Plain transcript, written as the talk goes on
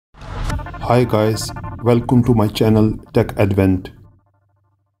Hi guys, welcome to my channel Tech Advent.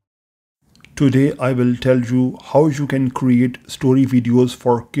 Today I will tell you how you can create story videos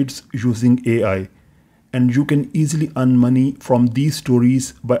for kids using AI, and you can easily earn money from these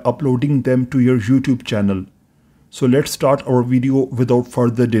stories by uploading them to your YouTube channel. So let's start our video without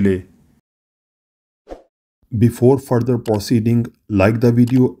further delay. Before further proceeding, like the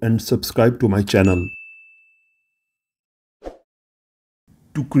video and subscribe to my channel.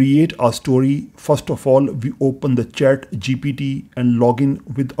 To create a story, first of all, we open the ChatGPT and log in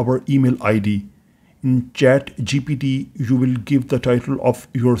with our email ID. In ChatGPT, you will give the title of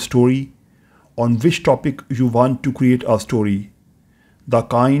your story, on which topic you want to create a story. The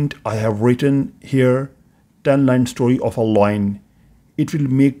kind I have written here, 10-line story of a line. It will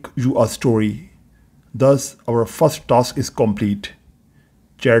make you a story. Thus, our first task is complete.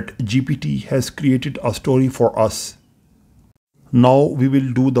 ChatGPT has created a story for us. Now we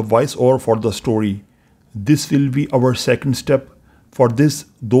will do the voiceover for the story. This will be our second step. For this,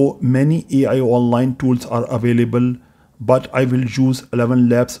 though many AI online tools are available, but I will use 11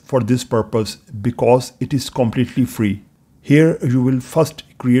 Labs for this purpose because it is completely free. Here you will first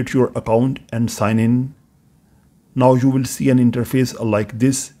create your account and sign in. Now you will see an interface like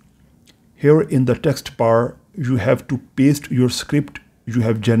this. Here in the text bar, you have to paste your script you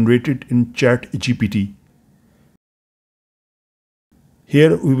have generated in ChatGPT.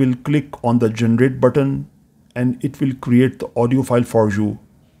 Here we will click on the generate button and it will create the audio file for you.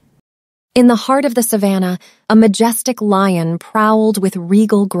 In the heart of the savannah, a majestic lion prowled with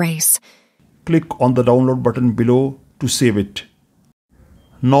regal grace. Click on the download button below to save it.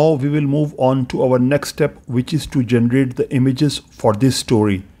 Now we will move on to our next step, which is to generate the images for this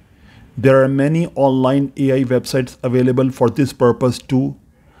story. There are many online AI websites available for this purpose too,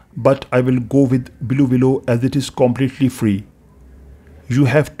 but I will go with Bluewillow as it is completely free. You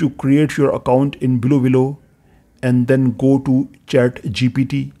have to create your account in Bluewillow and then go to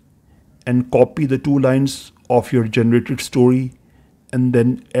ChatGPT and copy the 2 lines of your generated story and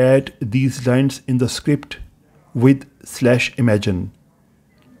then add these lines in the script with /imagine,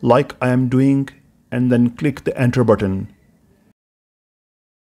 like I am doing, and then click the enter button.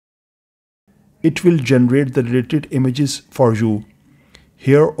 It will generate the related images for you.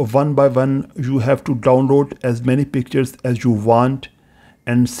 Here, one by one, you have to download as many pictures as you want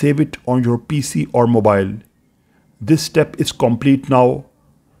and save it on your PC or mobile. This step is complete now.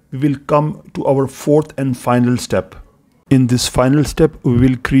 We will come to our fourth and final step. In this final step, we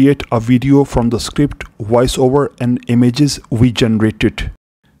will create a video from the script, voiceover and images we generated.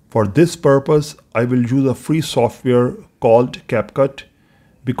 For this purpose, I will use a free software called CapCut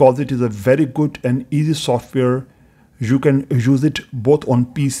because it is a very good and easy software. You can use it both on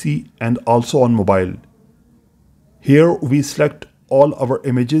PC and also on mobile. Here we select all our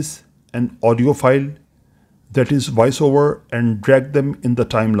images and audio file, that is voiceover, and drag them in the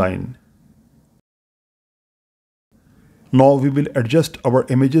timeline. Now we will adjust our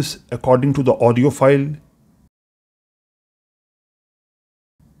images according to the audio file.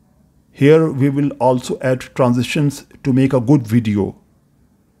 Here we will also add transitions to make a good video.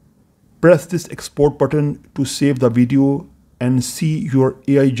 Press this export button to save the video and see your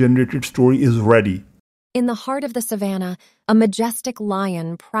AI generated story is ready. In the heart of the savannah, a majestic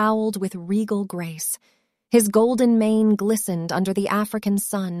lion prowled with regal grace. His golden mane glistened under the African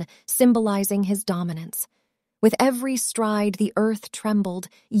sun, symbolizing his dominance. With every stride, the earth trembled,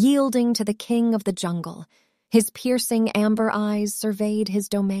 yielding to the king of the jungle. His piercing amber eyes surveyed his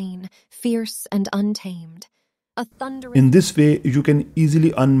domain, fierce and untamed. In this way, you can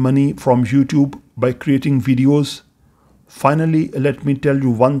easily earn money from YouTube by creating videos. Finally, let me tell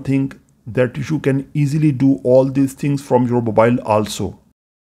you one thing, that you can easily do all these things from your mobile also.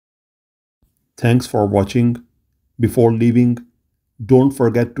 Thanks for watching. Before leaving, don't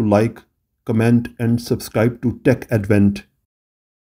forget to like, comment and subscribe to Tech Advent.